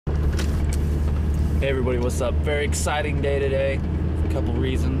Hey everybody, what's up? Very exciting day today for a couple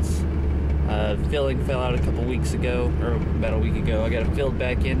reasons. Filling fell out a couple weeks ago, or about a week ago. I got it filled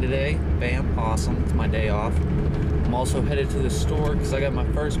back in today. Bam, awesome. It's my day off. I'm also headed to the store because I got my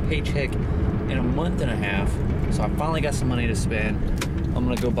first paycheck in a month and a half. So I finally got some money to spend. I'm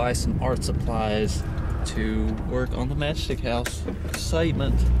gonna go buy some art supplies to work on the matchstick house.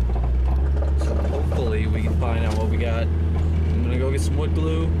 Excitement. So hopefully we can find out what we got. I'm gonna go get some wood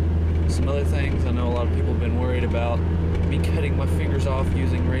glue, some other things. I know a lot of people have been worried about me cutting my fingers off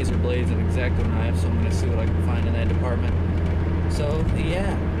using razor blades and X-Acto knives, so I'm going to see what I can find in that department. So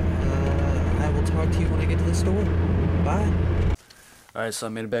yeah, I will talk to you when I get to the store. Bye. Alright, so I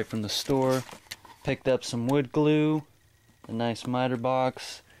made it back from the store, picked up some wood glue, a nice miter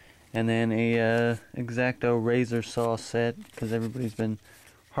box, and then a X-Acto razor saw set, because everybody's been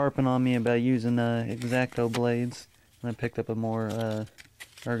harping on me about using X-Acto blades, and I picked up a more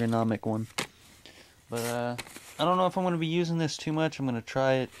ergonomic one. But I don't know if I'm going to be using this too much. I'm going to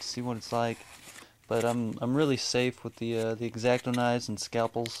try it, see what it's like. But I'm really safe with the X-Acto knives and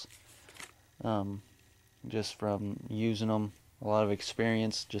scalpels. Just from using them, a lot of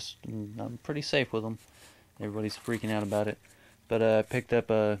experience. I'm pretty safe with them. Everybody's freaking out about it. But I picked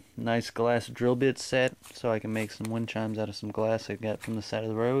up a nice glass drill bit set so I can make some wind chimes out of some glass I got from the side of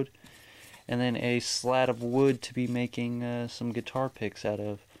the road. And then a slat of wood to be making some guitar picks out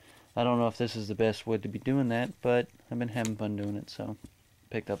of. I don't know if this is the best wood to be doing that, but I've been having fun doing it, so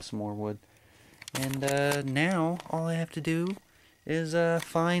picked up some more wood. And now all I have to do is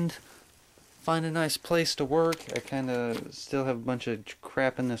find a nice place to work. I kind of still have a bunch of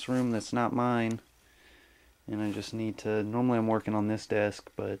crap in this room that's not mine, and I just need to. Normally I'm working on this desk,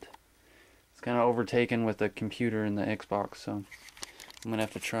 but it's kind of overtaken with the computer and the Xbox, so I'm gonna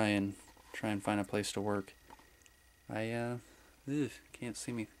have to try and find a place to work. Can't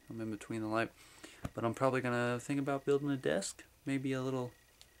see me. I'm in between the light. But I'm probably gonna think about building a desk. Maybe a little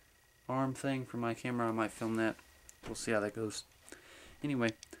arm thing for my camera. I might film that. We'll see how that goes.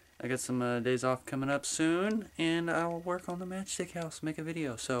 Anyway, I got some days off coming up soon, and I'll work on the matchstick house, make a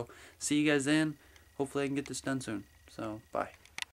video. So, see you guys then. Hopefully I can get this done soon. So, bye.